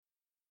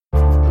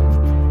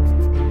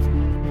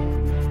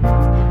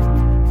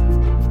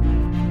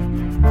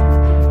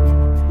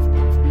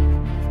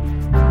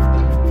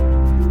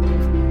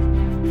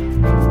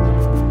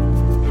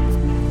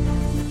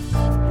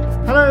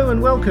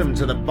Welcome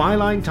to the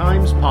Byline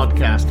Times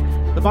podcast.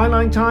 The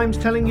Byline Times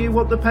telling you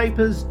what the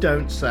papers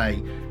don't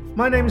say.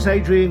 My name's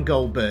Adrian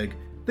Goldberg.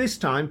 This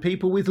time,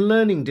 people with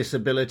learning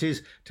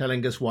disabilities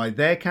telling us why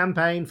their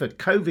campaign for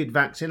COVID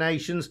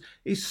vaccinations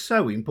is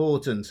so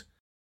important.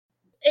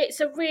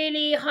 It's a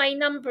really high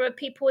number of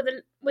people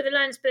with a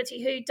learning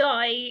disability who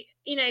die,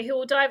 who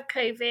will die of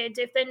COVID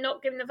if they're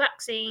not given the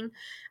vaccine.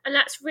 And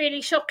that's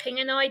really shocking.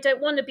 And I don't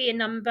want to be a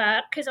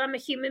number because I'm a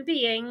human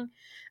being.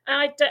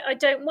 I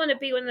don't want to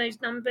be one of those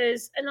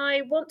numbers, and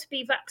I want to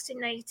be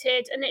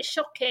vaccinated. And it's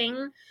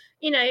shocking,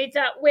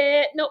 that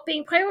we're not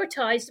being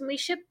prioritised, and we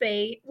should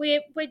be.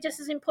 We're just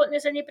as important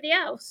as anybody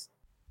else.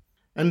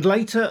 And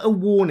later, a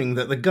warning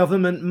that the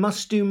government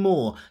must do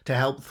more to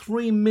help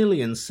 3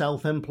 million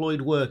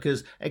self-employed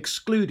workers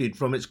excluded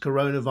from its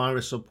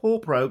coronavirus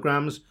support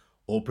programmes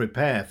or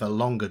prepare for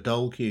longer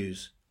dole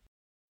queues.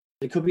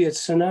 There could be a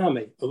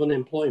tsunami of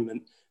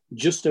unemployment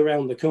just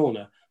around the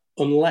corner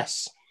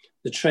unless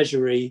the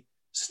Treasury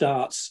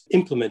starts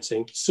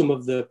implementing some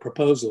of the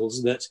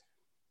proposals that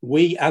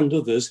we and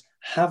others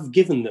have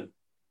given them.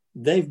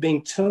 They've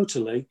been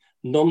totally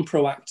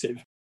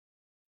non-proactive.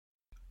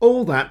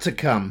 All that to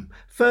come.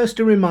 First,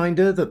 a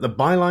reminder that the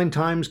Byline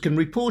Times can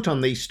report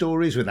on these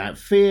stories without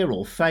fear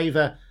or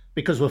favour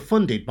because we're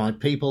funded by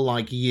people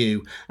like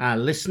you, our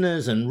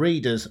listeners and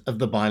readers of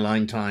the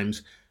Byline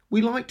Times.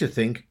 We like to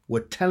think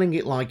we're telling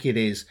it like it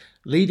is,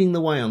 leading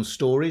the way on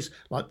stories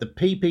like the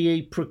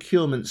PPE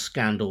procurement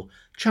scandal,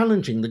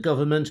 challenging the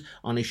government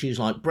on issues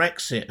like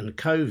Brexit and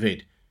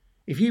COVID.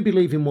 If you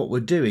believe in what we're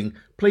doing,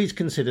 please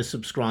consider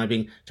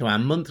subscribing to our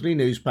monthly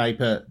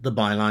newspaper, The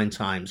Byline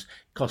Times.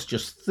 It costs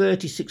just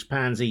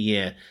 £36 a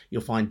year.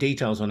 You'll find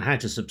details on how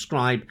to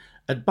subscribe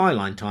at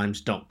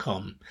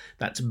bylinetimes.com.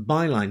 That's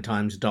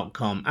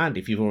bylinetimes.com. And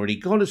if you've already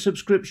got a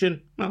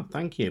subscription, well,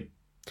 thank you.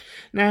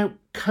 Now,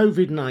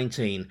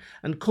 COVID-19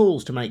 and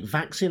calls to make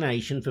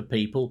vaccination for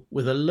people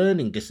with a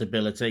learning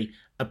disability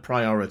a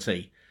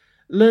priority.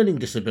 Learning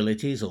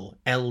disabilities, or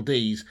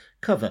LDs,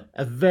 cover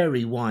a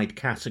very wide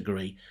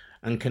category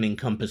and can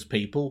encompass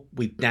people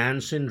with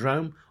Down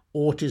syndrome,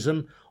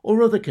 autism,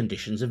 or other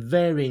conditions of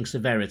varying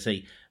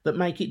severity that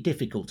make it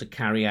difficult to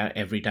carry out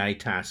everyday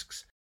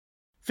tasks.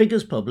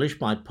 Figures published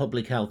by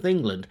Public Health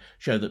England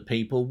show that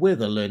people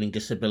with a learning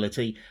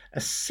disability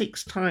are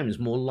 6 times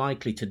more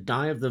likely to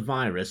die of the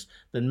virus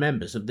than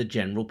members of the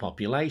general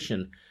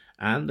population,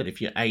 and that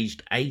if you're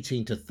aged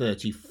 18 to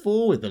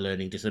 34 with a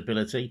learning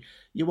disability,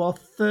 you are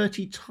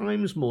 30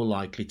 times more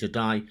likely to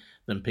die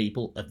than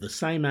people of the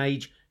same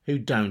age who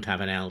don't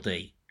have an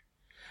LD.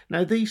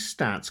 Now, these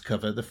stats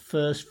cover the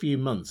first few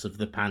months of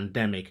the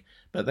pandemic,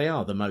 but they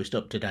are the most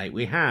up-to-date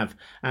we have,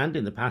 and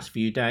in the past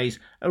few days,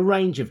 a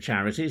range of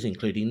charities,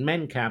 including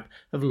MenCap,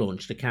 have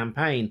launched a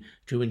campaign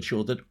to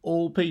ensure that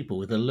all people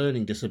with a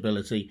learning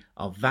disability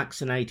are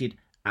vaccinated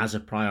as a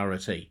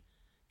priority.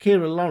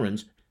 Kira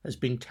Lawrence has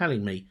been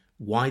telling me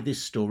why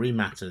this story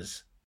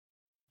matters.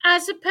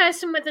 As a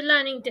person with a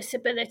learning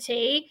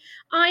disability,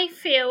 I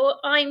feel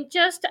I'm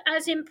just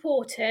as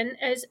important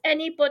as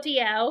anybody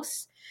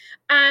else.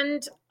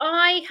 And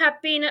I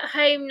have been at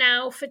home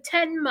now for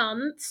 10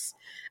 months,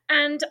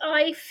 and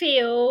I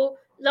feel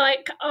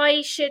like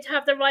I should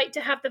have the right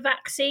to have the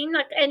vaccine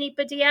like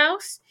anybody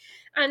else.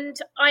 And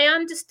I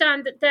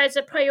understand that there's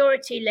a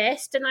priority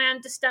list, and I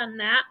understand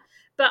that.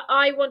 But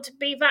I want to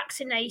be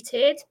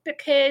vaccinated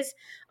because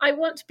I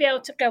want to be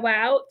able to go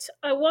out.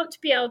 I want to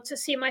be able to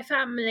see my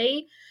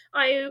family.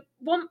 I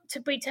want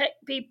to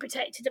be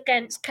protected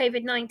against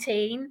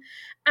COVID-19.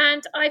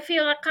 And I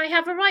feel like I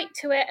have a right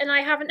to it, and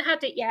I haven't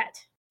had it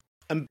yet.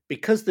 And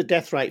because the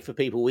death rate for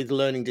people with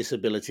learning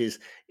disabilities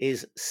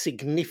is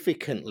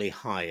significantly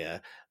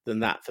higher than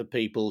that for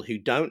people who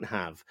don't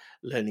have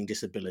learning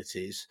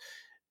disabilities,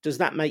 does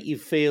that make you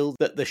feel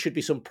that there should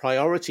be some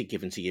priority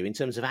given to you in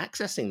terms of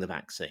accessing the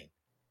vaccine?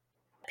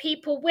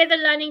 People with a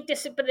learning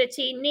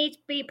disability need to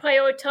be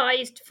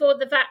prioritised for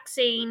the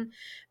vaccine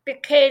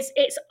because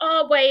it's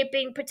our way of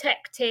being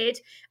protected,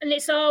 and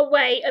it's our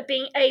way of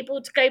being able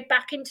to go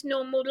back into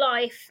normal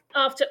life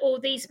after all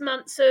these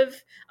months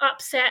of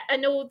upset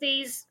and all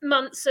these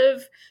months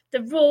of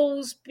the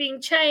rules being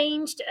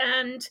changed.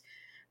 And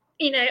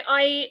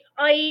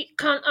I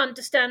can't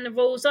understand the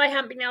rules. I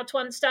haven't been able to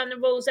understand the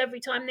rules every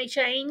time they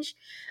change.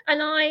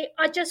 And I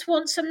just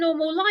want some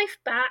normal life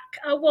back.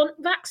 I want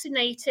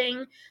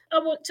vaccinating. I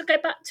want to go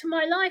back to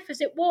my life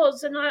as it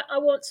was. And I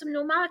want some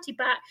normality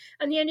back.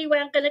 And the only way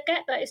I'm going to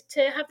get that is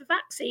to have the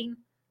vaccine.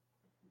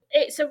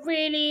 It's a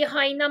really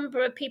high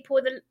number of people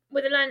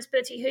with a learning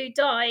disability who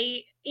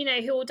die,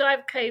 who will die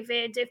of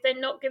COVID if they're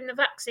not given the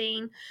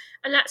vaccine.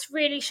 And that's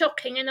really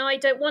shocking. And I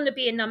don't want to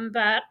be a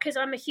number because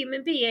I'm a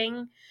human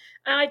being.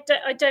 I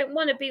don't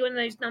want to be one of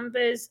those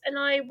numbers, and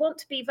I want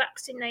to be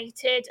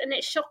vaccinated. And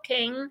it's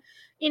shocking,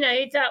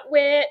 that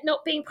we're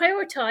not being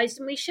prioritised,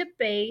 and we should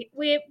be.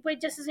 We're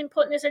just as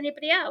important as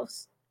anybody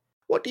else.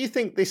 What do you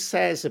think this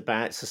says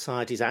about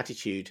society's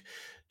attitude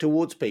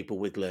towards people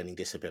with learning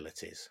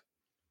disabilities?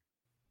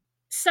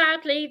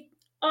 Sadly,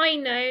 I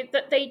know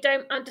that they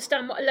don't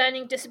understand what a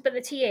learning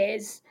disability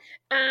is,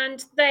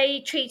 and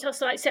they treat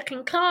us like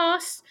second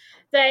class.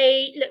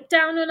 They look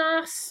down on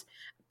us.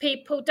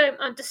 People don't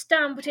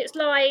understand what it's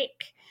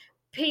like.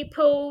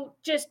 People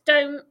just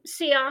don't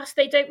see us,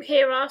 they don't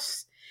hear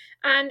us,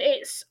 and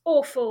it's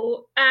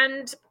awful.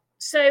 And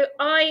so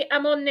I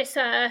am on this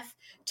earth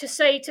to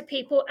say to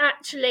people,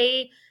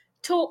 actually,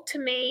 talk to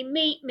me,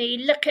 meet me,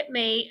 look at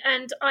me,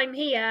 and I'm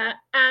here,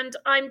 and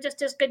I'm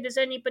just as good as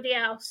anybody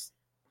else.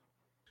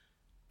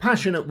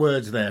 Passionate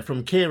words there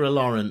from Kira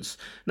Lawrence.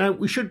 Now,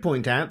 we should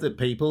point out that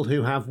people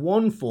who have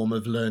one form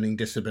of learning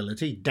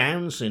disability,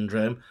 Down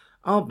syndrome,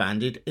 are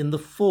banded in the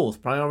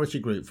 4th priority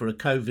group for a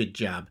COVID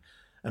jab,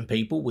 and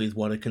people with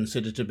what are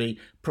considered to be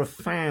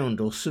profound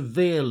or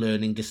severe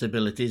learning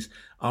disabilities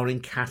are in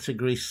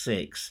category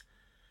 6.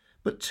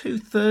 But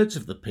 2/3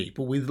 of the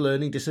people with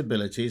learning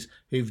disabilities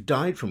who've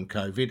died from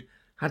COVID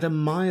had a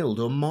mild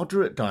or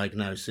moderate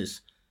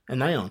diagnosis,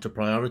 and they aren't a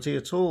priority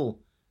at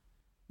all.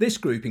 This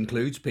group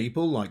includes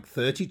people like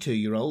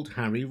 32-year-old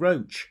Harry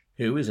Roach,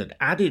 who is at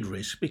added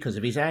risk because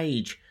of his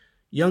age.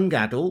 Young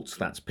adults,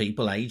 that's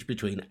people aged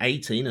between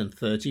 18 and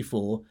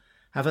 34,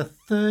 have a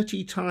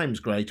 30 times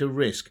greater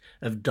risk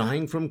of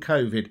dying from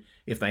COVID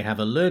if they have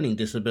a learning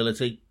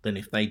disability than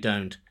if they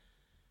don't.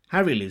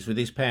 Harry lives with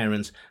his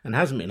parents and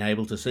hasn't been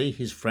able to see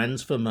his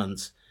friends for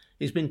months.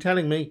 He's been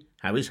telling me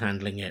how he's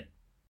handling it.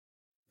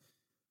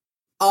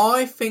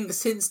 I think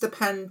since the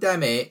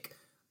pandemic,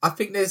 I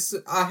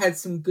had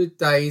some good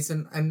days,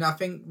 and I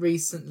think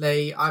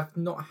recently I've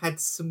not had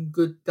some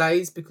good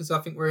days because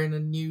I think we're in a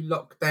new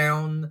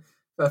lockdown,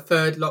 a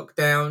 3rd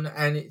lockdown,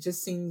 and it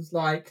just seems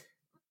like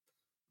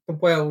the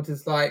world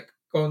has like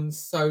gone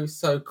so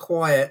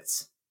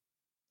quiet.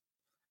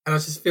 And I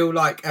just feel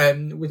like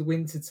with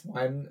winter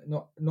time,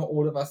 not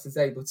all of us is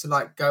able to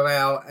like go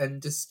out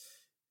and just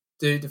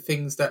do the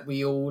things that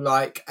we all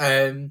like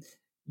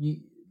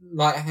you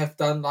like have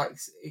done like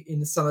in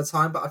the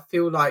summertime. But I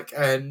feel like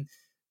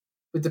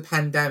with the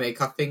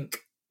pandemic, I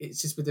think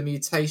it's just with the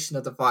mutation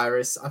of the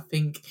virus, I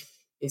think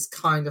it's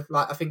kind of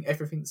like, I think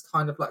everything's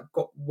kind of like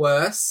got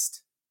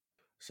worse.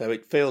 So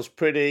it feels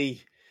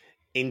pretty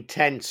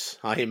intense,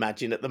 I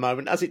imagine, at the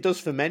moment, as it does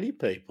for many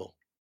people.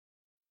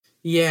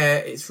 Yeah,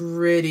 it's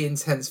really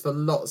intense for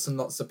lots and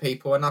lots of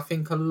people, and I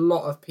think a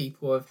lot of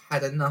people have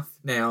had enough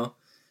now.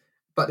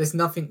 But there's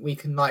nothing we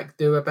can like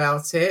do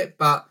about it.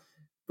 But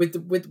with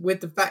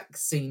the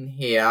vaccine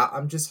here,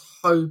 I'm just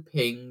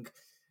hoping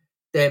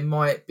there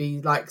might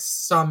be like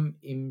some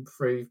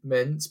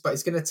improvements, but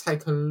it's going to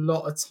take a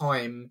lot of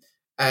time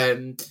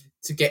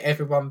to get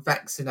everyone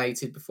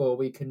vaccinated before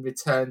we can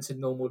return to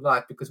normal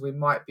life, because we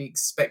might be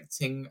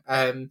expecting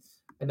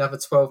another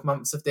 12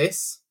 months of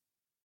this.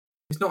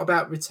 It's not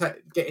about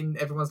getting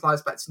everyone's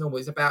lives back to normal.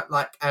 It's about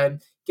like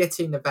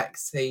getting the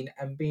vaccine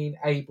and being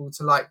able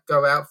to like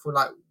go out for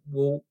like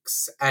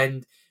walks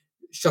and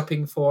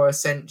shopping for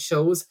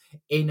essentials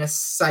in a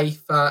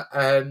safer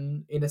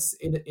in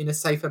a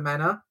safer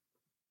manner.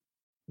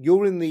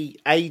 You're in the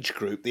age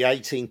group, the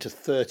 18 to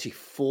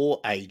 34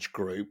 age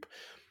group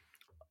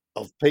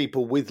of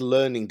people with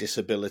learning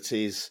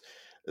disabilities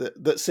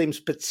that seems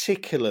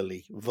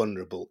particularly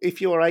vulnerable.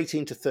 If you are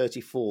 18 to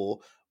 34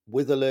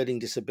 with a learning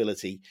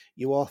disability,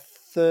 you are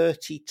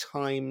 30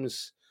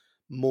 times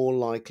more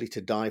likely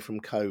to die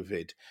from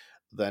COVID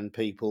than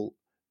people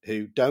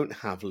who don't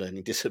have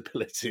learning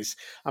disabilities.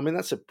 I mean,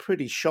 that's a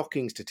pretty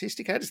shocking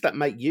statistic. How does that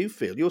make you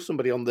feel? You're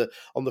somebody on the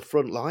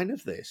front line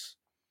of this.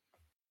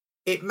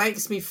 It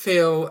makes me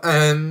feel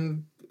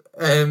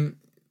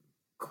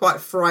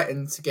quite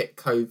frightened to get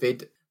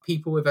COVID.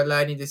 People with a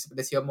learning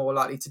disability are more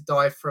likely to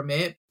die from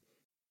it.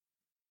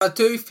 I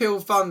do feel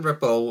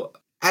vulnerable.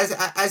 As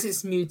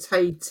it's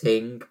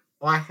mutating,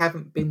 I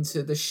haven't been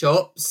to the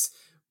shops.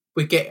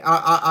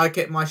 I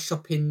get my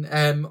shopping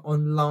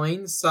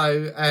online,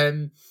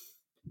 so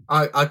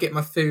I get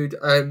my food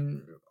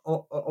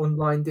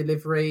online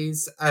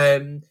deliveries.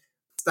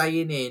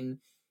 Staying in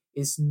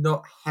is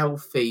not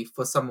healthy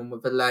for someone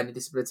with a learning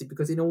disability,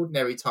 because in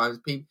ordinary times,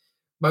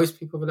 most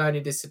people with a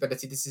learning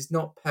disability, this is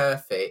not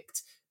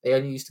perfect. They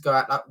only used to go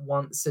out like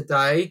once a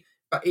day.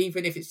 But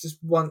even if it's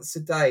just once a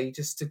day,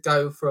 just to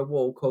go for a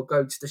walk or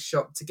go to the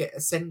shop to get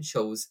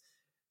essentials,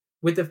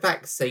 with the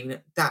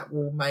vaccine, that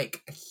will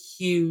make a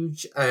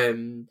huge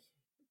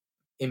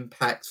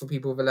impact for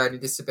people with a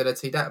learning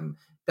disability.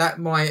 That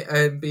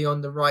might be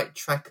on the right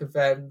track of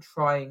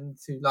trying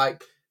to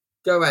like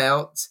go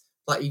out,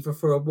 like either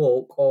for a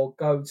walk or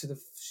go to the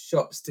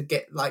shops to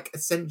get like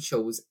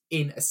essentials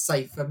in a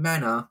safer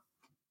manner.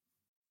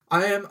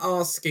 I am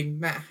asking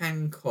Matt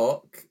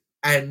Hancock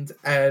and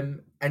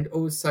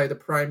also the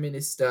Prime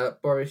Minister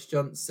Boris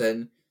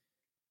Johnson,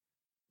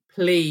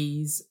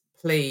 please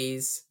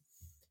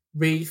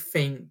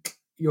rethink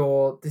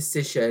your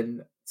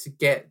decision to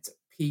get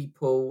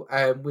people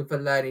with a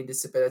learning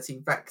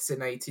disability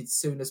vaccinated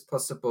soon as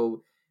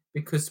possible,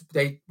 because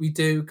we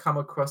do come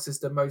across as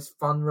the most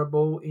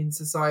vulnerable in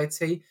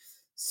society.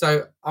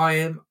 So I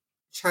am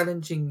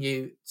challenging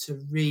you to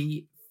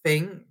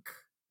rethink.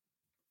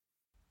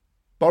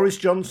 Boris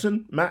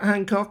Johnson, Matt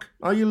Hancock,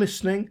 are you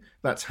listening?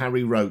 That's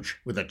Harry Roach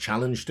with a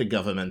challenge to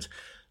government.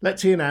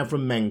 Let's hear now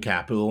from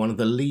Mencap, who are one of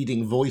the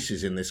leading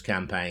voices in this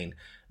campaign.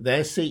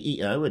 Their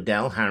CEO,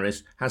 Adele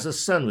Harris, has a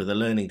son with a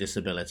learning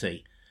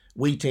disability.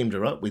 We teamed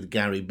her up with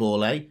Gary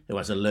Borley, who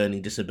has a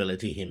learning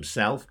disability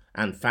himself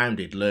and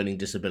founded Learning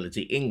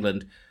Disability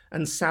England,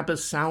 and Saba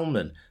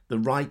Salman, the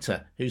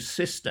writer whose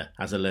sister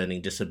has a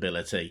learning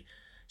disability.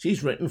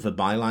 She's written for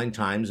Byline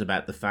Times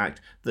about the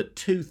fact that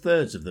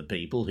 2/3 of the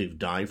people who've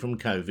died from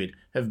COVID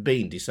have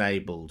been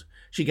disabled.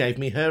 She gave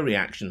me her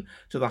reaction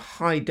to the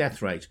high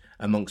death rate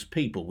amongst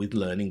people with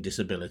learning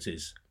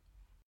disabilities.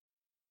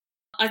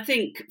 I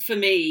think for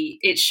me,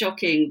 it's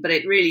shocking, but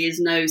it really is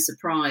no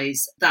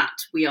surprise that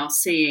we are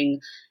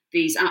seeing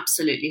these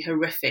absolutely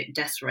horrific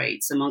death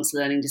rates amongst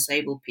learning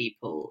disabled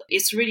people.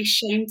 It's really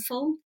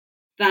shameful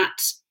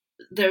that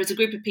there is a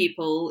group of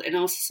people in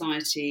our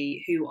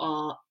society who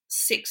are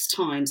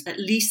at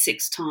least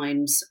six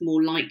times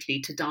more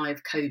likely to die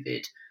of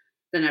COVID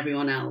than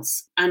everyone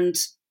else. And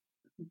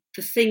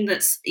the thing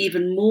that's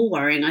even more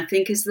worrying, I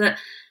think, is that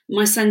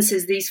my sense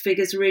is these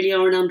figures really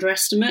are an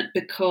underestimate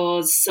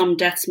because some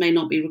deaths may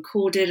not be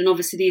recorded. And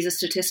obviously these are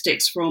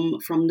statistics from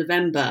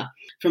November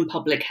from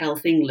Public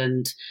Health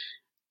England.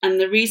 And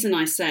the reason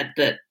I said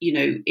that,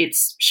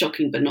 it's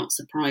shocking but not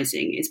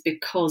surprising is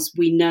because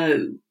we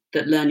know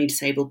that learning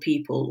disabled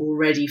people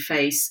already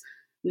face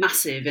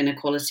massive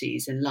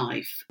inequalities in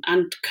life.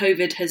 And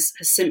COVID has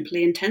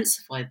simply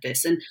intensified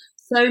this. And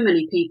so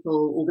many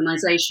people,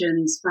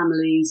 organisations,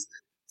 families,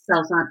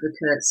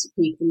 self-advocates,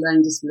 people with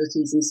learning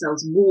disabilities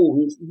themselves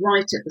warned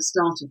right at the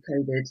start of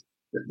COVID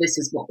that this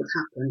is what would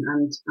happen.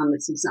 And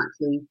it's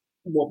exactly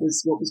what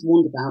was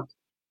warned about.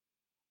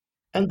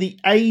 And the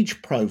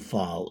age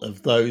profile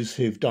of those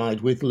who've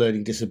died with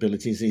learning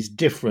disabilities is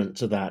different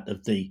to that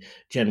of the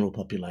general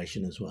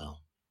population as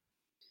well.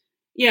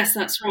 Yes,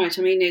 that's right.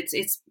 I mean,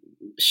 it's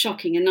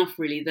shocking enough,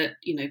 really, that,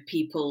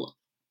 people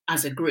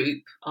as a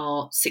group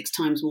are 6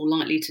 times more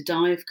likely to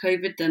die of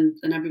COVID than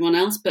everyone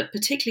else, but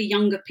particularly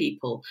younger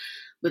people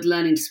with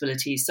learning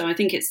disabilities. So I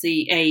think it's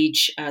the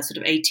age, sort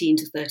of 18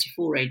 to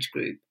 34 age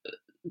group.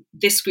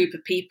 This group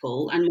of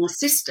people, and my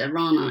sister,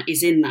 Rana,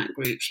 is in that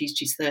group.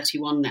 She's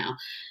 31 now.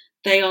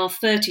 They are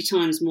 30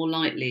 times more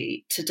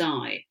likely to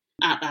die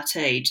at that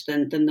age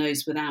than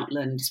those without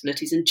learning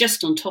disabilities. And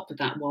just on top of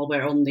that, while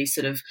we're on these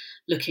sort of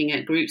looking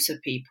at groups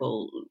of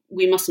people,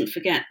 we mustn't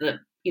forget that,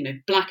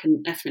 Black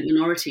and ethnic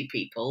minority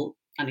people,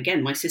 and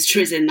again, my sister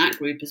is in that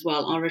group as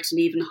well, are at an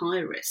even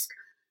higher risk.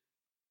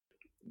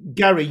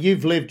 Gary,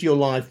 you've lived your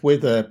life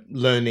with a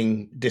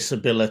learning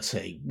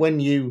disability. When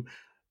you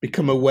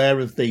become aware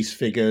of these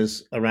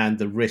figures around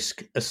the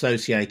risk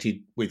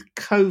associated with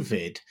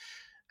COVID,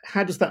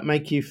 how does that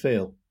make you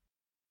feel?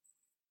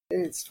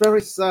 It's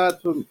very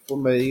sad for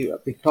me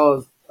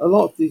because a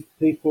lot of these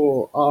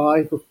people are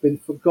either been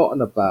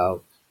forgotten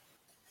about,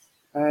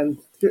 and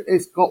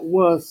it's got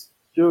worse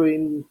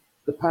during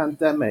the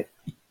pandemic.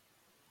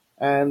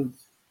 And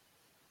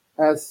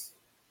as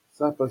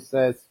Saba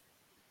says,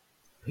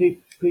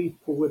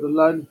 people with a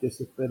learning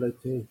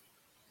disability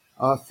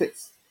are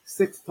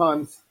six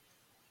times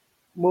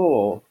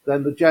more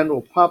than the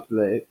general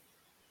public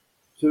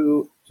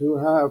to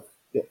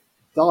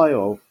die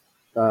of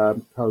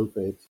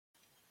COVID.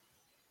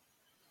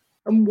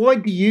 And why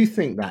do you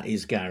think that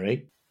is,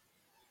 Gary?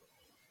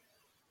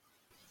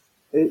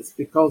 It's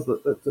because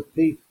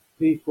the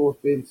people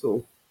have been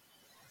sort of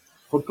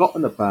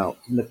forgotten about,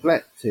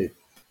 neglected,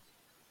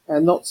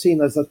 and not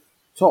seen as a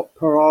top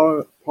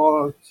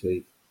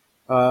priority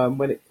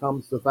when it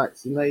comes to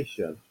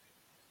vaccination.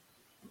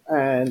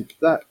 And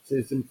that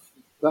is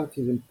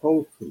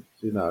important,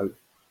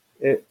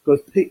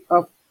 because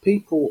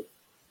people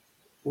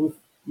with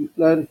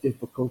learning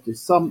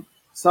difficulties, some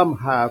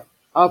have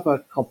other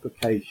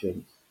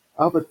complications,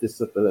 other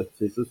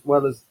disabilities, as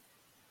well as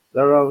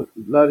their own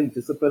learning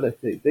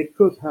disability. They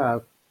could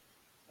have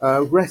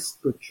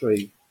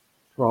respiratory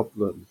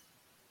problems,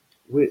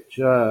 which,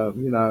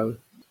 lung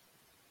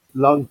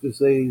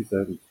disease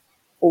and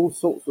all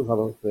sorts of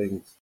other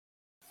things.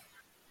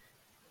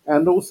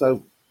 And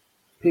also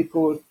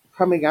people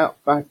coming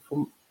back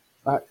from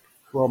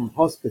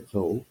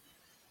hospital,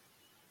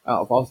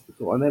 out of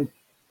hospital, and then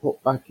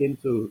put back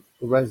into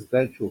the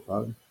residential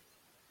home.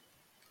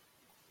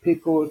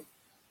 People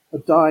are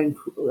dying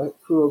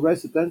through a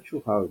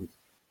residential home.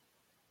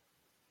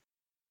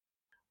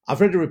 I've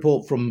read a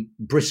report from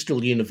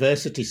Bristol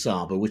University,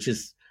 Saba, which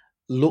has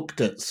looked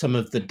at some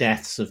of the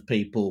deaths of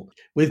people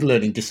with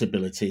learning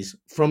disabilities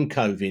from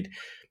COVID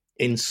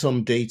in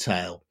some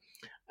detail.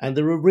 And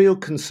there are real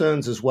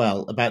concerns as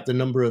well about the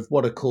number of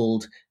what are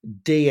called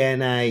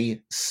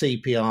DNA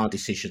CPR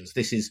decisions.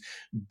 This is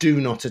do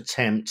not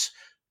attempt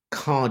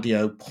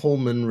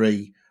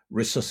cardiopulmonary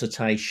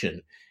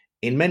resuscitation.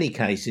 In many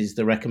cases,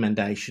 the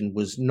recommendation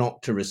was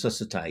not to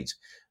resuscitate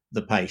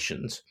the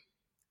patient,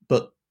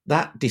 but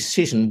that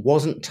decision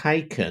wasn't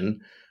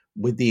taken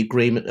with the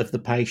agreement of the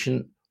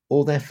patient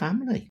or their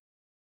family.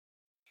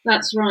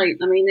 That's right.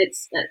 I mean,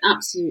 it's an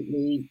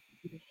absolutely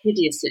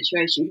hideous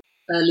situation.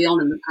 early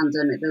on in the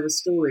pandemic, there were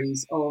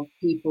stories of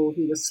people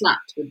who were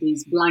slapped with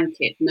these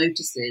blanket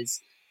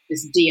notices,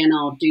 this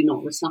DNR, do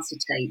not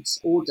resuscitate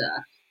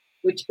order,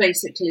 which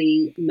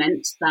basically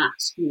meant that,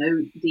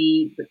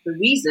 the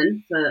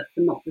reason for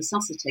not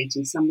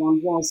resuscitating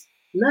someone was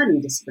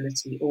learning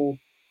disability or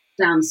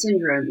Down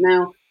syndrome.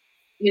 Now,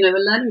 a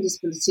learning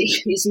disability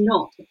is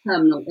not a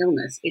terminal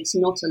illness. It's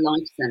not a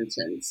life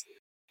sentence.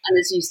 And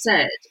as you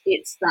said,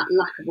 it's that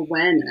lack of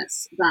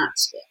awareness that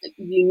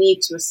you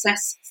need to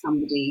assess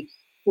somebody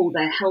for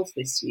their health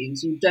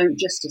issues. You don't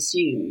just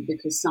assume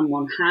because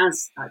someone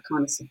has that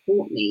kind of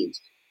support need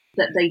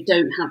that they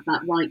don't have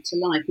that right to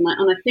life.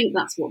 And I think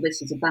that's what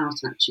this is about,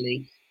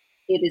 actually.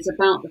 It is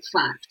about the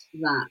fact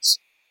that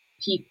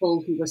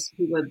people who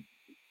were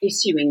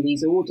issuing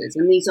these orders,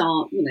 and these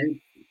are,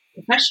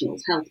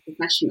 professionals, health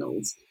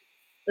professionals,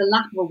 the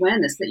lack of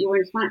awareness that you're,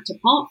 in fact,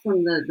 apart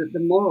from the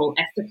moral,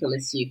 ethical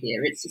issue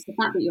here, it's just the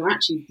fact that you're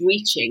actually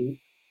breaching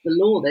the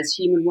law. There's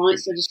human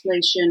rights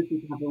legislation,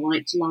 people have a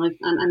right to life,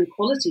 and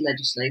equality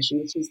legislation,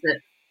 which is that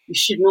you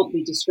should not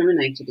be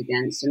discriminated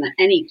against in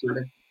any kind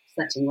of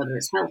setting, whether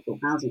it's health or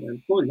housing or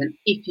employment,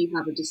 if you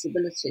have a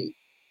disability.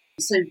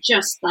 So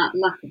just that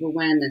lack of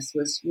awareness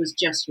was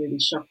just really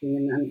shocking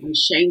and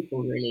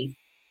shameful, really,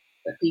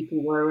 that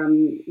people were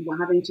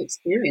having to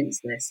experience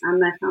this, and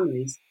their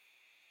families.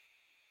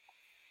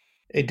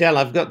 Edel,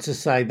 I've got to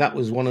say that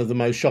was one of the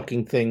most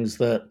shocking things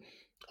that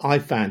I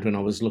found when I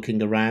was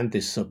looking around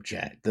this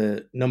subject.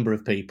 The number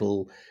of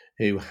people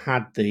who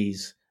had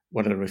these,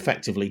 what are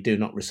effectively do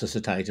not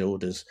resuscitate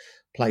orders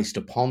placed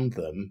upon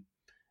them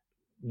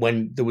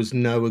when there was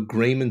no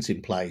agreement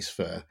in place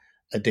for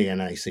a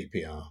DNA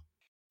CPR.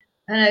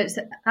 I know it's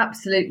an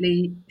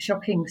absolutely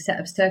shocking set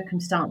of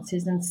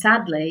circumstances, and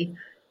sadly,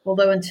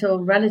 although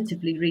until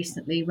relatively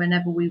recently,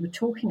 whenever we were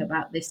talking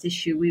about this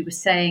issue, we were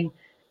saying,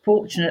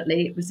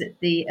 fortunately, it was at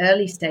the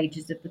early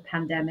stages of the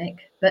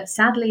pandemic, but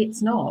sadly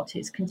it's not.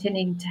 It's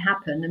continuing to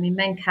happen. I mean,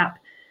 MenCap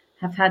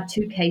have had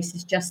 2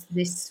 cases just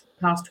this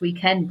past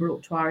weekend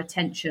brought to our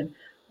attention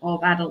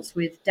of adults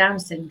with Down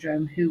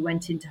syndrome who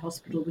went into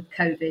hospital with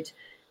COVID,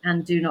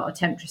 and do not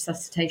attempt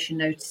resuscitation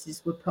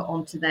notices were put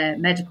onto their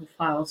medical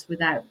files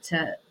without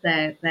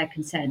their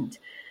consent.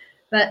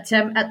 But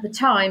at the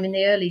time, in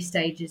the early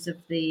stages of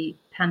the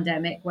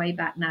pandemic, way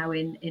back now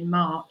in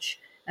March,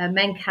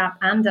 MenCap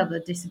and other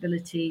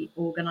disability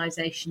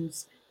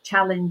organisations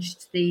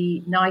challenged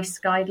the NICE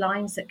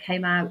guidelines that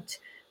came out,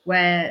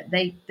 where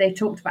they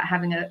talked about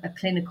having a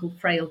clinical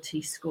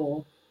frailty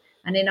score.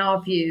 And in our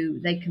view,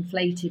 they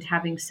conflated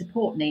having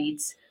support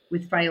needs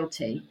with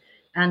frailty.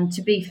 And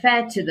to be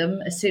fair to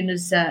them, as soon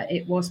as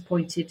it was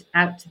pointed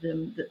out to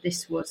them that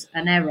this was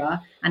an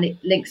error, and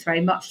it links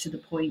very much to the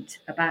point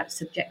about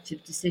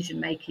subjective decision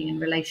making in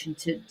relation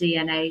to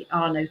DNA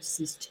R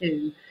notices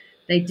too,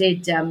 they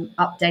did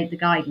update the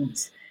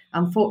guidance.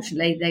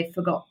 Unfortunately, they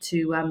forgot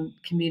to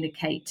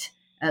communicate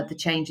the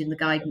change in the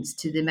guidance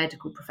to the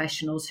medical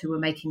professionals who were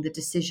making the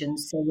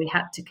decisions. So we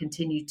had to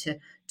continue to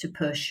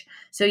push.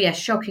 So yes,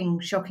 shocking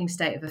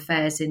state of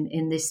affairs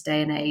in this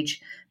day and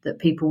age, that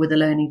people with a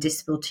learning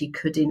disability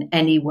could in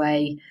any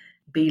way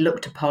be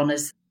looked upon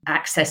as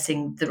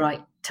accessing the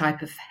right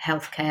type of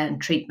healthcare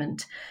and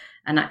treatment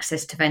and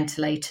access to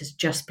ventilators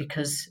just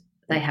because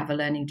they have a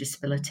learning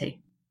disability.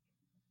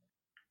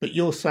 But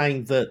you're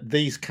saying that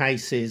these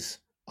cases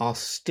are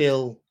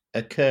still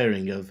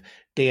occurring of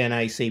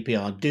DNA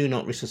CPR, do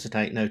not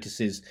resuscitate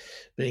notices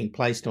being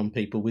placed on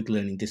people with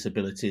learning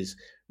disabilities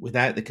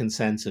without the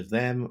consent of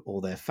them or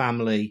their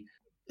family,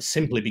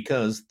 simply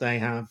because they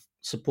have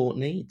support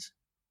needs.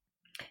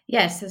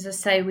 Yes, as I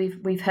say,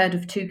 we've heard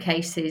of 2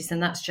 cases,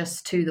 and that's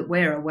just 2 that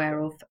we're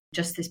aware of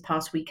just this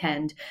past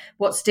weekend.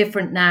 What's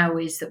different now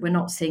is that we're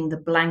not seeing the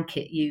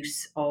blanket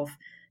use of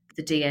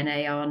the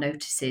DNAR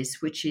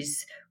notices, which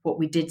is what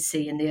we did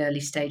see in the early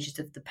stages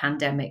of the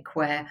pandemic,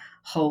 where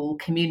whole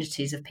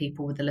communities of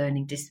people with a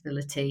learning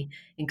disability,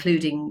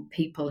 including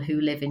people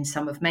who live in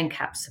some of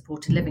MenCap's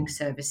supported living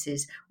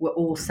services, were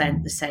all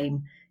sent the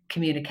same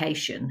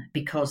communication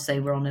because they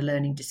were on a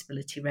learning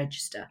disability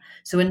register.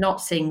 So we're not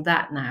seeing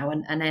that now,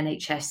 and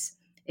NHS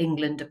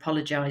England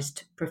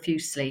apologised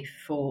profusely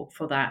for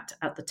that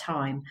at the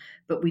time,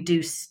 but we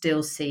do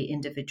still see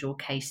individual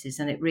cases,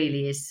 and it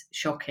really is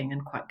shocking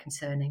and quite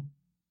concerning.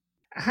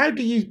 How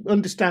do you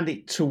understand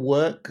it to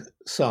work,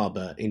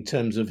 Saba, in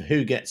terms of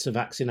who gets a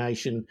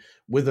vaccination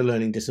with a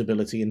learning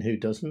disability and who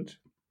doesn't?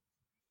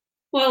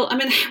 Well, I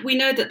mean, we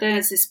know that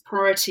there's this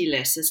priority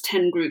list. There's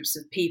 10 groups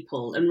of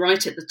people, and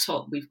right at the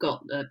top, we've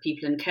got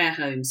people in care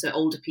homes, so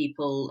older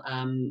people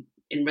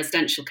in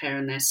residential care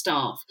and their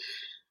staff.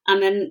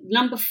 And then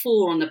number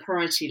 4 on the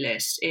priority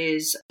list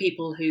is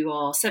people who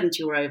are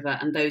 70 or over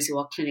and those who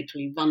are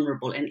clinically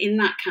vulnerable. And in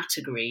that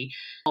category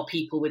are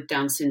people with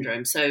Down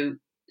syndrome. So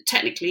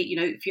technically,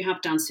 if you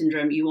have Down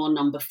syndrome, you are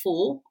number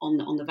 4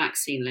 on the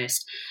vaccine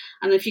list.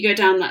 And if you go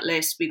down that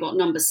list, we've got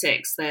number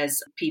 6.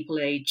 There's people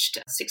aged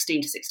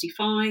 16 to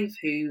 65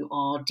 who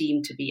are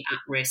deemed to be at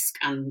risk.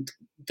 And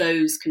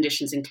those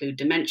conditions include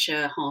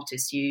dementia, heart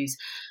issues,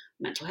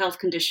 mental health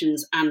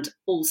conditions, and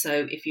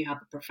also if you have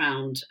a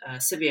profound,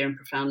 severe and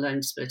profound learning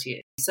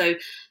disability. So,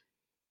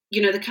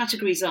 the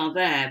categories are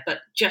there, but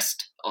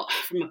just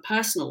from a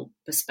personal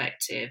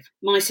perspective,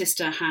 my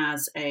sister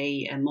has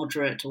a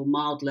moderate or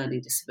mild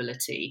learning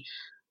disability,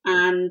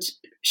 and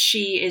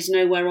she is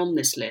nowhere on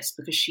this list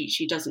because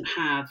she doesn't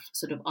have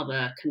sort of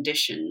other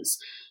conditions.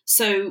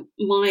 So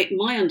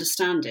my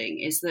understanding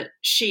is that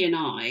she and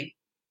I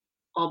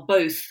are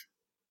both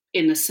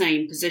in the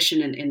same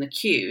position in the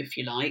queue, if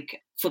you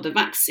like, for the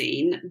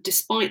vaccine,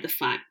 despite the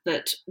fact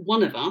that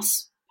one of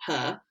us,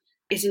 her,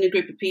 is in a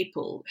group of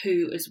people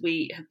who, as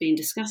we have been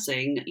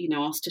discussing,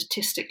 are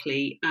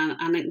statistically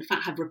and in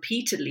fact have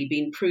repeatedly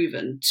been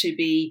proven to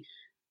be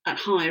at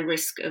higher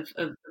risk of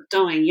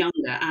dying younger,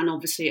 and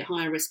obviously at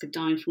higher risk of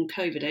dying from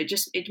COVID.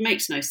 It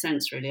makes no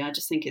sense, really. I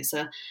just think it's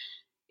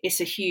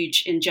a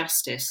huge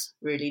injustice,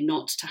 really,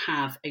 not to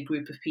have a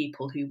group of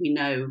people who we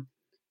know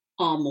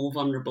are more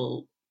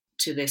vulnerable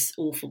to this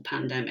awful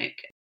pandemic,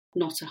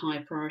 not a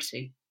high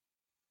priority.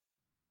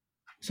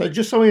 So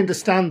just so I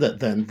understand that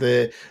then,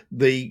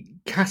 the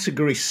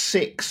category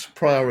 6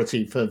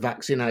 priority for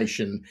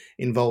vaccination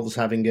involves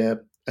having a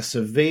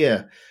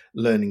severe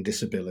learning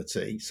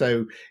disability.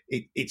 So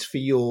it's for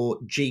your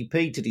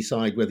GP to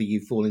decide whether you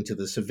fall into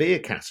the severe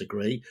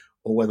category,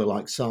 or whether,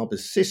 like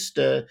Saba's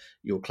sister,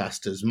 you're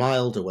classed as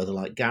mild, or whether,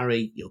 like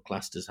Gary, you're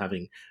classed as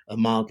having a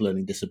mild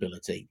learning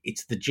disability.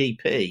 It's the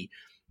GP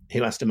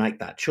who has to make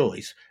that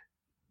choice.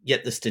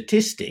 Yet the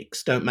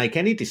statistics don't make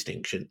any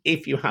distinction.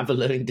 If you have a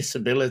learning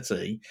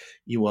disability,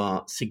 you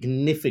are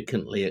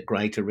significantly at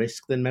greater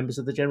risk than members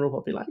of the general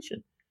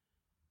population.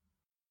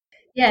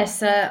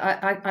 Yes,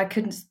 I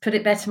couldn't put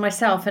it better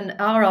myself. And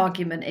our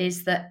argument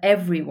is that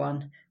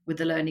everyone with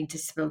a learning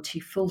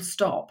disability, full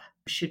stop,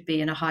 should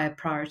be in a higher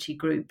priority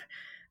group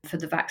for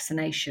the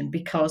vaccination,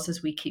 because,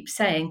 as we keep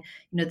saying,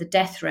 the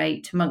death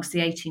rate amongst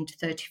the 18 to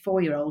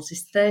 34-year-olds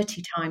is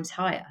 30 times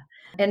higher.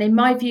 And in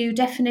my view,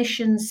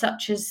 definitions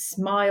such as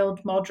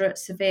mild, moderate,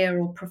 severe,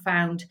 or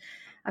profound,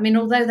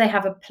 although they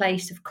have a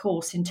place, of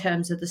course, in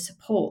terms of the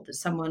support that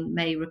someone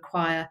may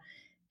require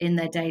in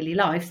their daily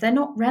life, they're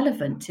not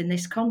relevant in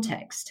this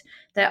context.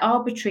 They're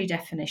arbitrary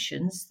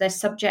definitions, they're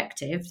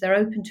subjective, they're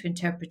open to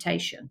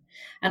interpretation.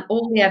 And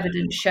all the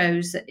evidence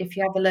shows that if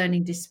you have a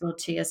learning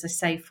disability, as I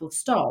say, full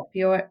stop,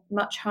 you're at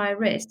much higher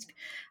risk.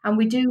 And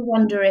we do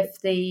wonder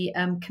if the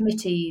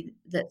committee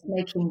that's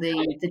making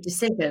the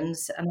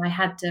decisions, and I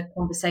had a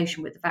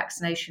conversation with the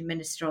vaccination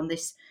minister on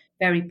this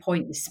very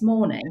point this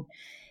morning,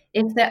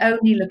 if they're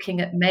only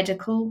looking at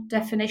medical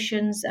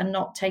definitions and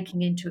not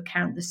taking into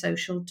account the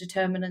social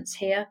determinants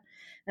here.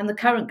 And the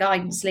current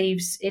guidance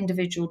leaves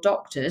individual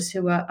doctors,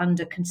 who are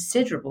under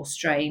considerable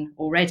strain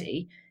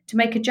already, to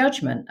make a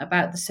judgment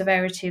about the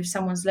severity of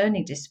someone's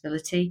learning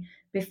disability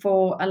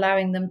before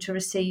allowing them to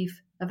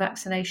receive a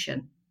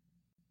vaccination.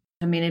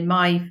 In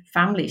my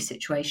family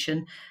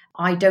situation,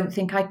 I don't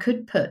think I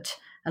could put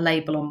a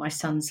label on my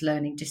son's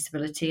learning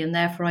disability, and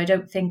therefore I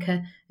don't think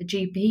a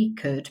GP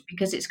could,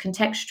 because it's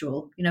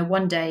contextual.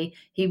 One day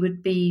he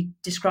would be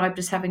described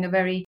as having a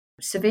very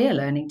severe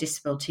learning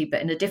disability,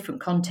 but in a different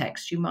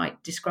context you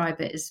might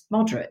describe it as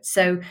moderate.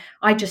 So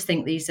I just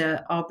think these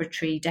are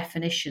arbitrary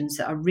definitions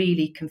that are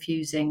really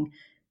confusing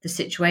the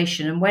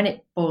situation. And when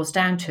it boils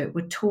down to it,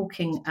 we're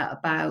talking at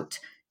about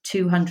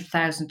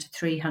 200,000 to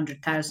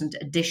 300,000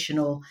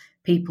 additional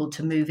people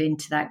to move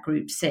into that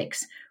group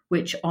 6,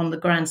 which on the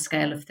grand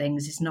scale of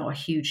things is not a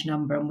huge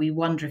number. And we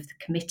wonder if the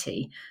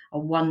committee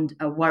are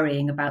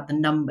worrying about the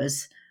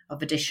numbers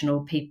of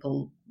additional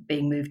people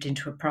being moved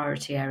into a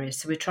priority area.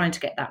 So we're trying to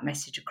get that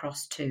message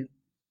across too.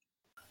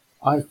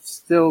 I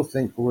still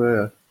think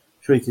we're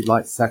treated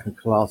like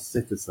second-class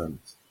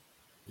citizens.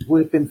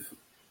 We've been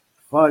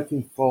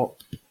fighting for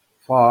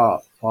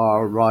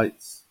our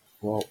rights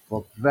for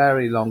a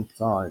very long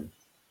time,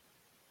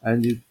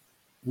 and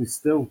we're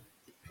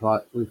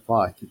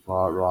fighting for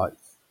our rights.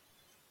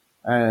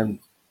 And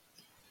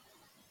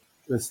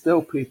there's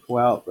still people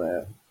out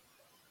there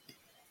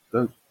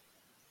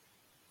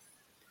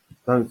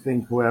don't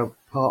think we're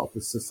part of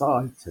the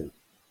society.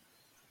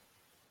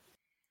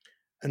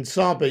 And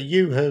Saba,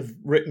 you have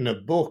written a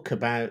book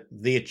about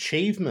the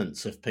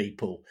achievements of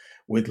people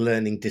with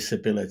learning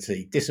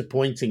disability.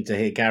 Disappointing to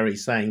hear Gary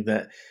saying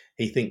that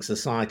he thinks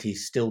society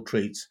still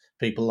treats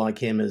people like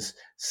him as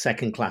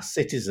second-class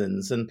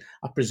citizens. And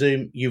I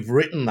presume you've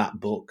written that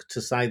book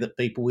to say that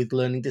people with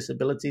learning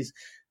disabilities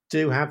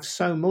do have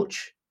so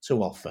much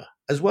to offer,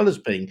 as well as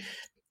being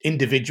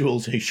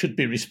individuals who should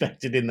be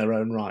respected in their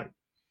own right.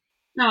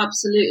 No,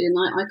 absolutely, and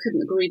I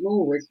couldn't agree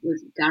more with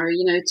Gary.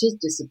 It is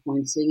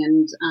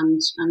disappointing and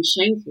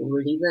shameful,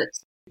 really, that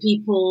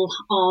people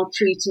are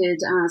treated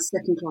as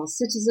second-class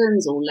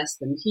citizens or less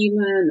than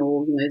human,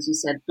 or, as you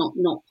said, not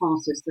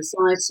part of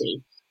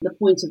society. The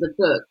point of the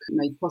book,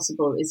 Made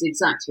Possible, is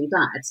exactly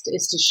that.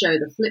 It's to show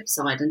the flip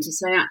side and to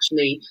say,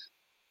 actually,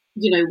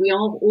 we are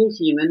all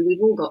human.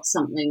 We've all got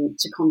something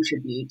to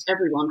contribute.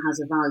 Everyone has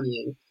a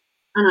value.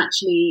 And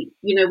actually,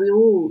 we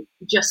all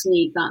just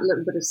need that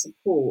little bit of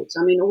support.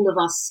 All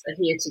of us are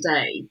here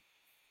today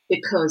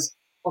because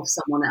of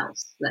someone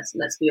else.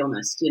 Let's be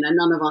honest.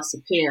 None of us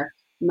appear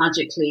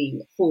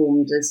magically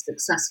formed as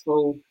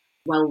successful,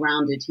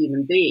 well-rounded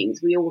human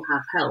beings. We all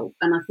have help,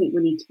 and I think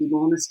we need to be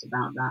more honest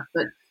about that.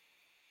 But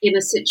in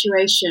a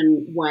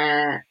situation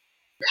where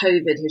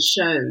COVID has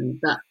shown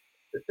that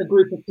a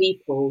group of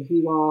people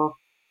who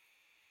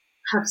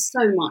have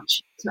so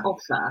much to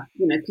offer,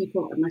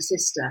 people like my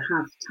sister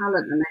have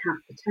talent and they have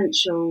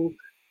potential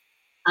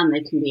and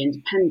they can be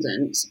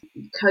independent.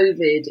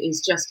 COVID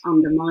is just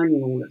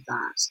undermining all of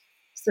that.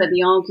 So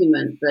the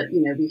argument that,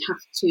 we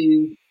have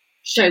to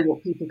show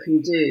what people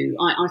can do,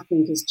 I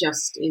think is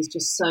just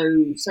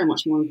so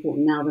much more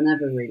important now than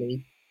ever,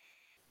 really.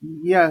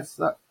 Yes,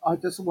 I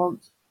just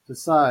want to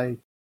say,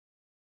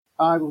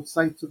 I will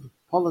say to the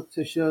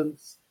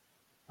politicians,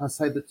 I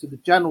say that to the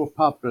general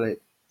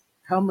public,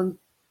 come and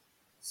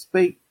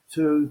speak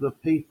to the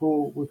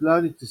people with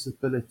learning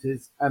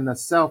disabilities and the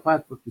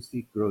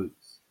self-advocacy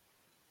groups,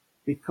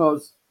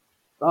 because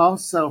our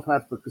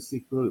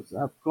self-advocacy groups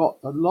have got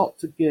a lot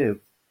to give,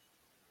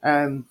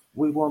 and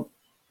we want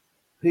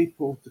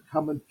people to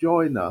come and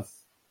join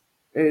us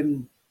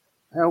in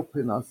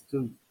helping us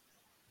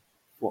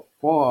for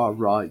our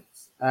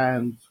rights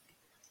and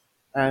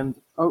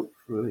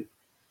hopefully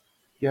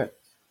get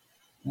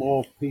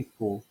more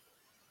people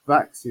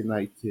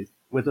vaccinated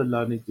with a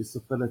learning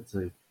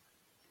disability.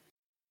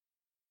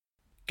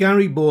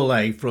 Gary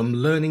Borlée from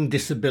Learning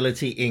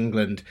Disability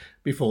England.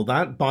 Before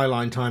that,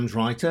 Byline Times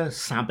writer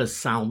Saba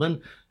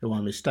Salman, who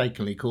I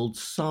mistakenly called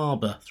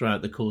Saba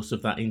throughout the course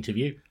of that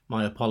interview.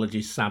 My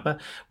apologies, Saba.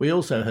 We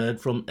also heard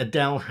from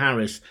Adele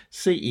Harris,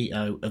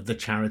 CEO of the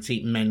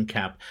charity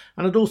MenCap.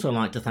 And I'd also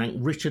like to thank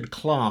Richard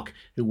Clark,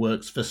 who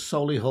works for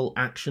Solihull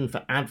Action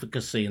for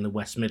Advocacy in the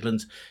West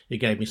Midlands, who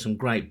gave me some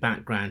great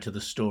background to the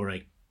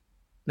story.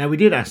 Now, we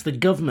did ask the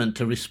government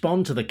to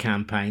respond to the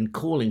campaign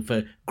calling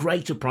for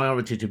greater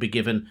priority to be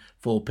given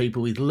for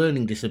people with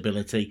learning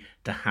disability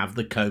to have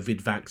the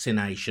COVID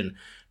vaccination.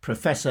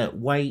 Professor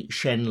Wei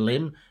Shen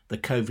Lim, the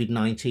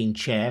COVID-19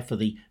 chair for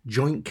the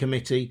Joint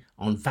Committee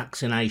on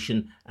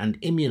Vaccination and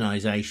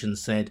Immunisation,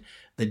 said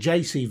the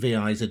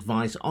JCVI's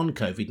advice on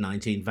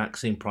COVID-19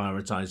 vaccine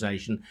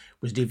prioritisation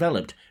was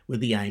developed with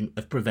the aim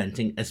of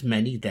preventing as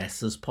many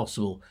deaths as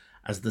possible.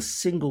 As the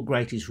single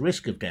greatest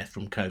risk of death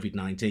from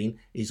COVID-19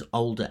 is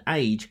older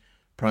age,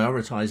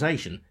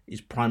 prioritisation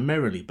is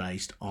primarily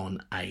based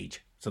on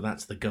age. So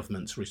that's the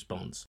government's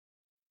response.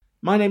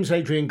 My name's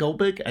Adrian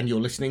Goldberg and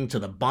you're listening to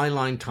the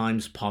Byline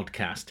Times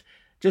podcast.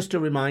 Just a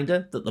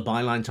reminder that the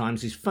Byline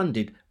Times is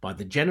funded by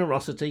the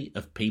generosity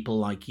of people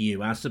like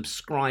you, our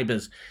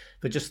subscribers.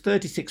 For just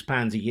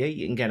 £36 a year,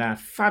 you can get our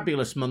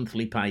fabulous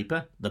monthly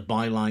paper, the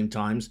Byline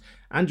Times,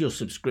 and your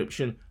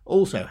subscription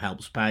also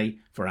helps pay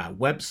for our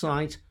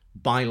website,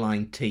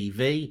 Byline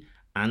TV,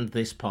 and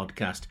this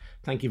podcast.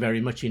 Thank you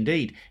very much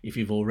indeed if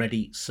you've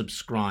already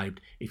subscribed.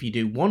 If you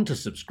do want to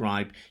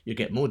subscribe, you'll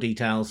get more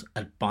details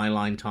at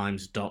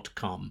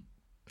bylinetimes.com.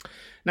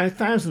 Now,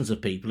 thousands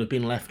of people have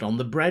been left on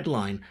the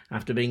breadline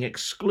after being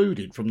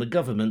excluded from the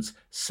government's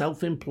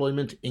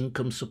self-employment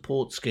income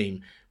support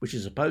scheme, which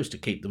is supposed to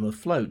keep them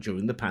afloat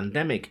during the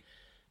pandemic.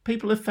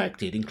 People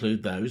affected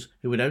include those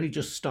who had only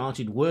just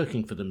started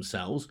working for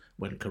themselves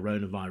when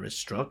coronavirus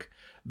struck,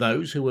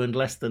 those who earned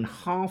less than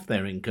half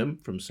their income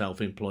from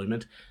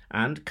self-employment,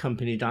 and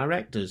company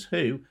directors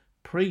who,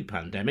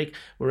 pre-pandemic,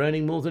 were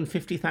earning more than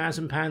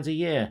 £50,000 a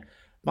year.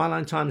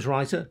 Byline Times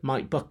writer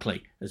Mike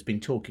Buckley has been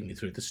talking me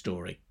through the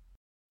story.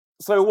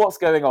 So what's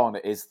going on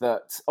is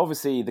that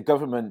obviously the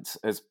government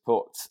has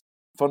put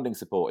funding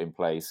support in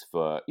place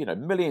for,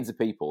 millions of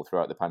people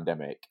throughout the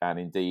pandemic. And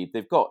indeed,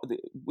 they've got,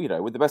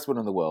 with the best one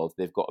in the world,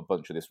 they've got a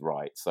bunch of this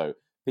right. So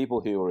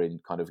people who are in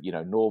kind of,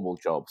 normal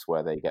jobs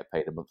where they get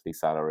paid a monthly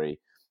salary,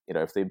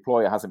 if the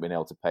employer hasn't been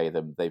able to pay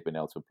them, they've been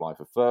able to apply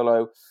for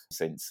furlough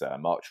since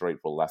March or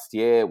April last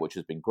year, which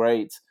has been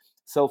great.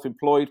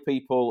 Self-employed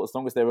people, as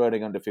long as they're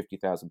earning under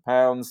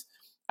 £50,000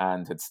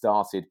 and had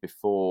started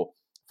before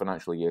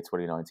financial year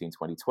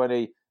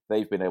 2019-2020,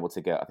 they've been able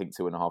to get, I think,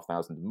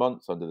 £2,500 a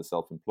month under the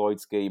self-employed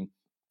scheme.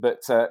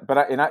 But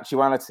in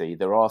actuality,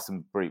 there are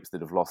some groups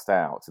that have lost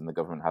out and the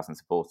government hasn't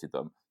supported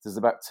them. There's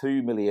about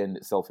 2 million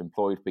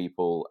self-employed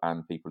people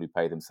and people who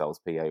pay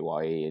themselves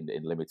PAYE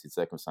in limited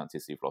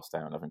circumstances who've lost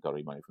out and haven't got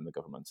any money from the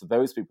government. So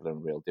those people are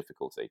in real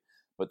difficulty.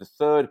 But the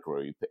third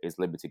group is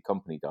limited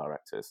company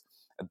directors.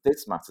 And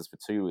this matters for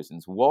two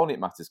reasons. One, it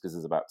matters because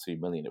there's about 2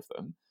 million of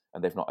them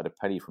and they've not had a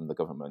penny from the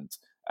government,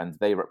 and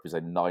they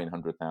represent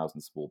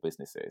 900,000 small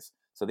businesses.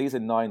 So these are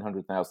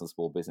 900,000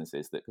 small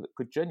businesses that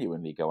could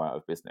genuinely go out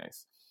of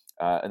business.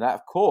 And that,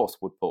 of course,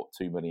 would put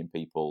 2 million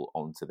people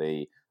onto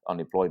the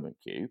unemployment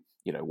queue,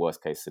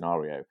 worst case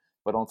scenario.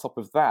 But on top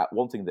of that,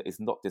 one thing that is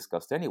not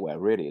discussed anywhere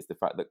really is the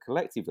fact that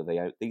collectively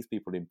these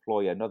people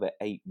employ another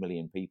 8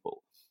 million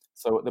people.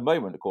 So at the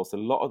moment, of course, a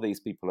lot of these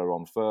people are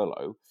on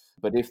furlough.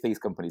 But if these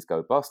companies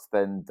go bust,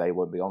 then they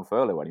won't be on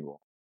furlough anymore.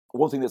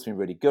 One thing that's been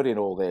really good in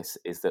all this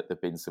is that there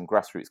have been some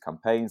grassroots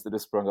campaigns that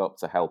have sprung up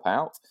to help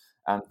out.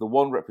 And the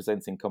one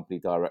representing company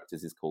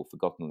directors is called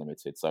Forgotten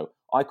Limited. So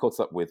I caught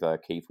up with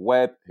Keith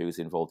Webb, who's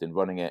involved in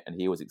running it, and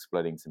he was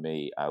explaining to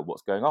me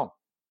what's going on.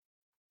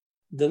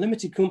 The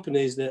limited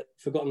companies that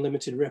Forgotten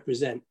Limited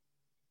represent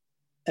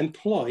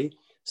employ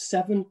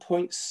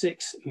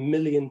 7.6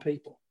 million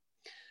people.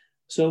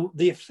 So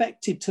the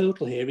affected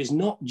total here is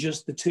not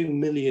just the 2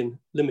 million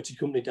limited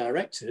company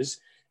directors,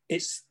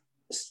 it's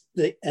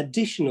the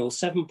additional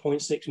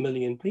 7.6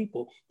 million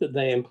people that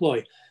they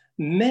employ,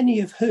 many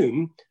of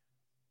whom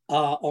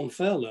are on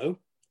furlough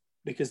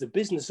because the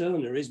business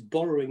owner is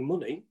borrowing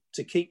money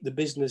to keep the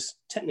business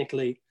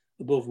technically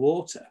above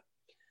water.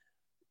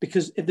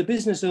 Because if the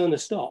business owner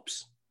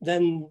stops,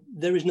 then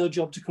there is no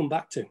job to come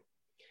back to.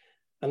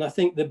 And I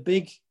think the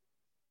big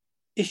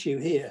issue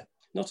here,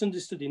 not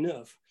understood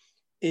enough,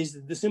 is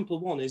the simple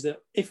one is that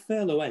if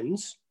furlough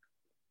ends,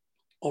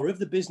 or if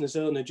the business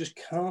owner just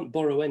can't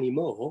borrow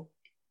anymore,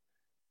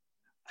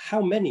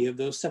 how many of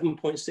those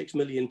 7.6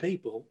 million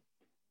people,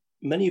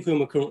 many of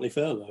whom are currently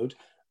furloughed,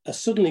 are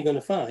suddenly going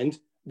to find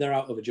they're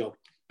out of a job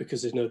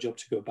because there's no job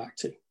to go back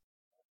to?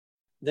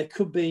 There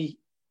could be,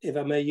 if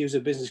I may use a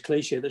business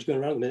cliche that's going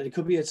around a minute, it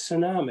could be a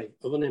tsunami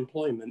of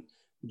unemployment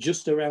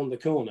just around the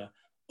corner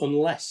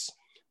unless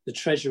the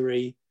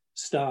Treasury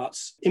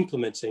starts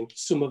implementing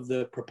some of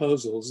the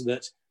proposals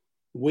that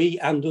we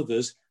and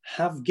others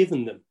have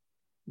given them.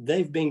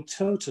 They've been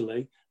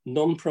totally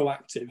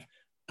non-proactive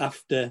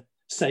after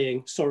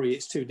saying, sorry,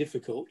 it's too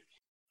difficult.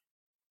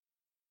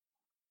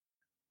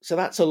 So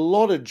that's a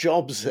lot of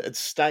jobs at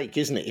stake,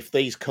 isn't it, if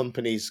these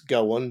companies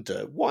go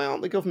under? Why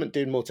aren't the government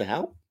doing more to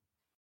help?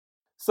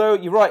 So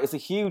you're right, it's a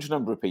huge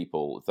number of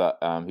people that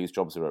whose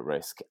jobs are at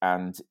risk.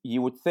 And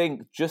you would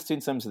think, just in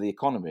terms of the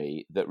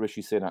economy, that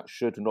Rishi Sunak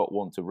should not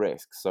want to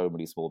risk so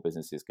many small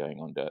businesses going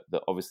under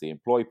that obviously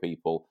employ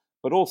people,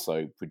 but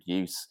also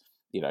produce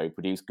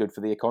good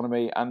for the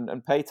economy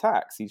and pay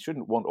tax. He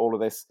shouldn't want all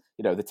of this,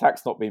 the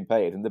tax not being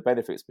paid and the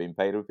benefits being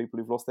paid of people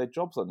who've lost their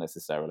jobs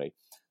unnecessarily.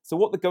 So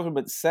what the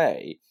government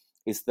say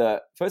is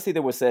that, firstly,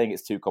 they were saying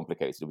it's too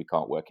complicated and we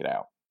can't work it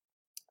out.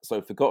 So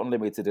Forgotten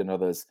Limited and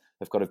others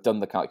have kind of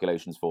done the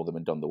calculations for them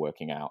and done the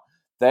working out.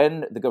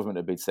 Then the government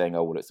had been saying,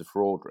 oh, well, it's a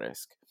fraud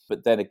risk.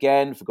 But then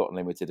again, Forgotten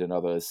Limited and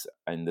others,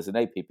 and there's an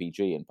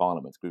APPG in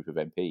Parliament, a group of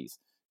MPs.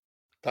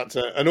 That's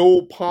an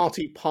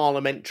all-party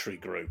parliamentary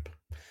group.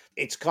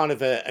 It's kind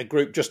of a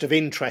group just of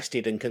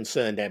interested and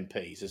concerned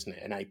MPs, isn't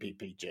it, an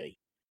APPG?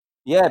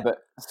 Yeah, but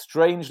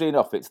strangely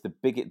enough, this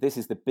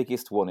is the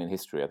biggest one in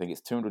history. I think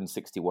it's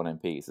 261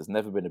 MPs. There's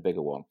never been a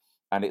bigger one.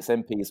 And it's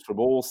MPs from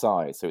all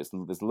sides. So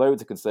there's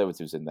loads of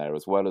Conservatives in there,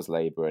 as well as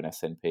Labour and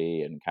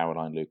SNP and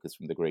Caroline Lucas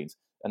from the Greens.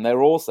 And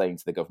they're all saying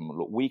to the government,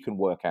 look, we can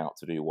work out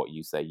to do what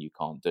you say you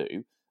can't do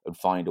and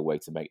find a way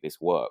to make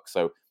this work.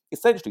 So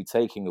essentially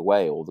taking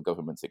away all the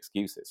government's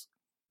excuses.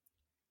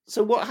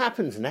 So what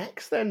happens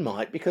next then,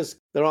 Mike? Because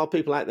there are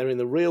people out there in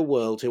the real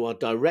world who are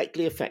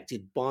directly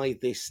affected by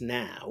this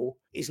now.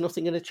 Is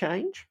nothing going to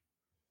change?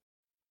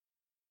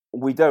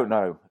 We don't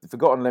know. The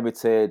Forgotten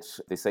Limited,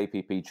 this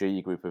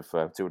APPG group of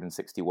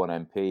 261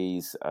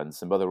 MPs and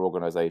some other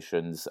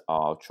organisations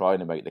are trying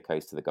to make the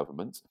case to the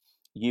government.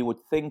 You would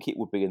think it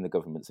would be in the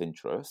government's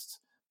interest,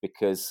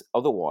 because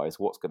otherwise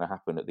what's going to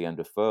happen at the end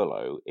of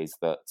furlough is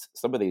that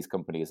some of these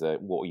companies are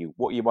what you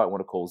might want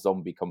to call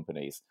zombie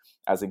companies,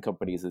 as in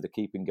companies that are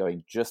keeping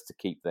going just to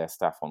keep their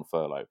staff on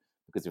furlough.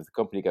 Because if the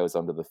company goes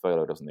under, the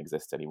furlough doesn't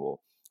exist anymore,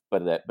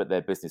 but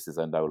their businesses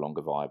are no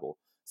longer viable.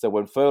 So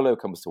when furlough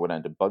comes to an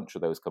end, a bunch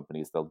of those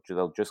companies,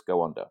 they'll just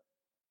go under.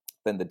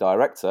 Then the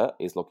director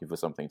is looking for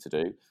something to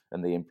do,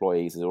 and the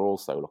employees are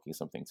also looking for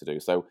something to do.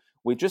 So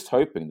we're just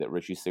hoping that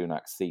Rishi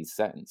Sunak sees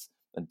sense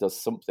and does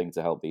something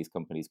to help these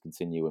companies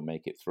continue and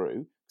make it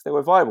through. Because they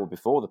were viable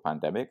before the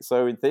pandemic,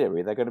 so in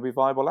theory, they're going to be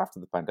viable after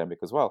the pandemic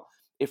as well.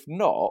 If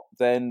not,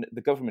 then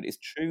the government is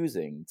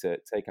choosing to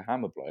take a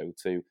hammer blow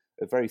to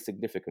a very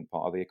significant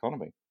part of the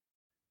economy.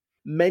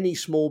 Many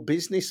small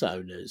business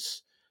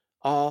owners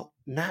are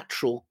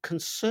natural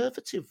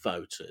Conservative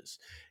voters.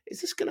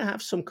 Is this going to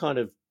have some kind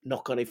of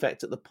knock-on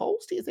effect at the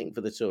polls, do you think, for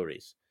the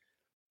Tories?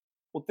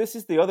 Well, this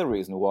is the other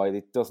reason why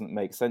it doesn't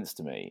make sense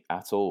to me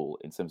at all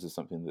in terms of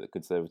something that the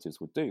Conservatives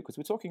would do, because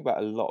we're talking about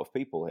a lot of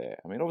people here.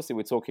 I mean, obviously,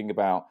 we're talking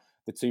about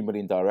the 2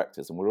 million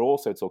directors, and we're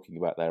also talking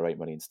about their 8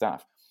 million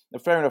staff.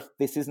 And fair enough,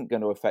 this isn't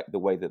going to affect the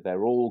way that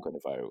they're all going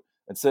to vote.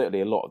 And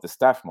certainly a lot of the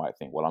staff might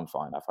think, well, I'm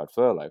fine, I've had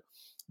furlough.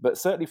 But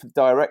certainly for the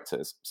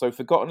directors, so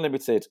Forgotten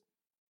Limited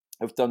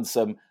have done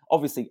some,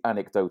 obviously,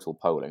 anecdotal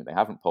polling. They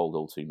haven't polled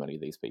all too many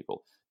of these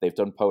people. They've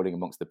done polling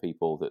amongst the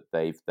people that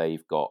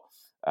they've got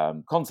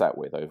contact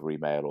with over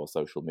email or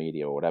social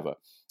media or whatever.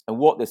 And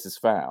what this has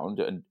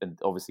found, and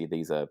obviously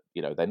these are,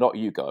 they're not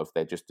YouGov,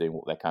 they're just doing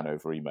what they can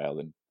over email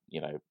and,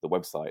 the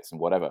websites and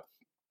whatever.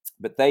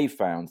 But they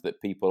found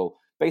that people,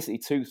 basically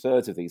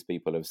 2/3 of these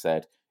people have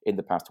said, in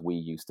the past, we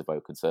used to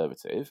vote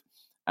Conservative.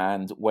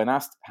 And when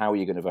asked, how are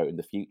you going to vote in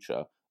the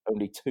future,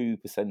 only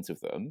 2% of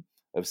them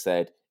have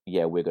said,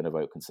 yeah, we're going to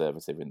vote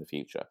Conservative in the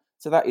future.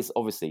 So that is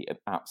obviously an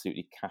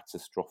absolutely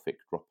catastrophic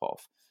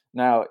drop-off.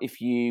 Now, if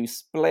you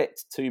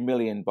split 2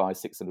 million by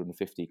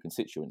 650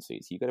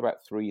 constituencies, you get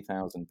about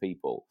 3,000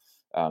 people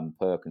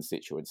per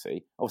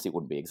constituency. Obviously, it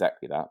wouldn't be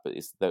exactly that, but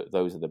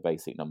those are the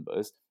basic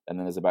numbers. And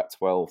then there's about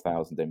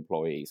 12,000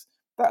 employees.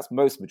 That's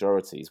most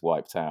majorities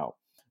wiped out.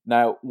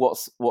 Now,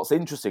 what's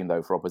interesting,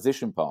 though, for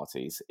opposition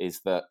parties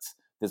is that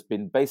there's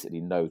been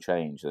basically no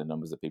change in the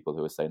numbers of people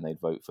who are saying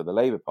they'd vote for the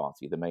Labour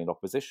Party, the main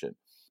opposition,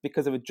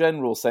 because of a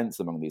general sense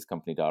among these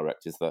company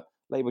directors that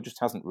Labour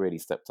just hasn't really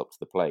stepped up to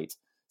the plate.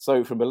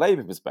 So from a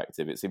Labour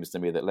perspective, it seems to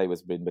me that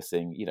Labour's been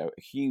missing,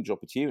 a huge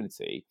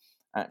opportunity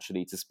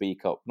actually to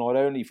speak up, not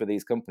only for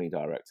these company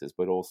directors,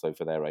 but also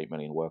for their 8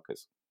 million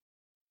workers.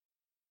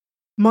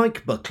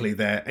 Mike Buckley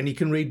there, and you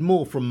can read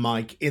more from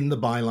Mike in the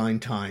Byline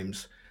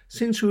Times.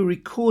 Since we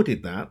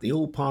recorded that, the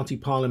all-party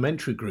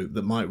parliamentary group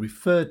that Mike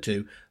referred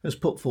to has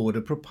put forward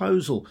a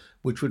proposal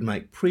which would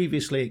make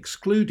previously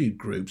excluded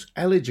groups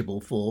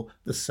eligible for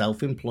the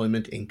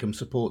Self-Employment Income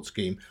Support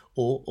Scheme,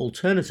 or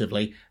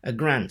alternatively, a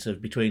grant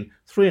of between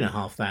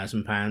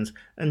 £3,500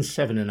 and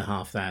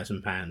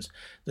 £7,500.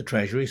 The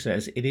Treasury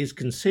says it is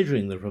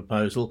considering the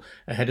proposal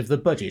ahead of the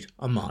budget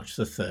on March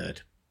the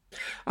 3rd.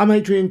 I'm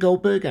Adrian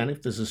Goldberg, and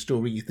if there's a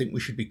story you think we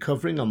should be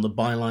covering on the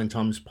Byline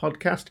Times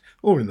podcast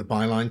or in the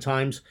Byline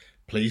Times,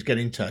 please get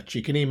in touch.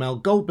 You can email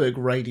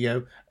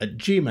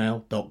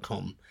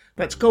goldbergradio@gmail.com.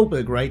 That's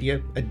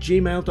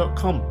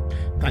goldbergradio@gmail.com.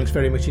 Thanks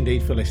very much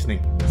indeed for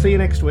listening. See you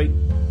next week.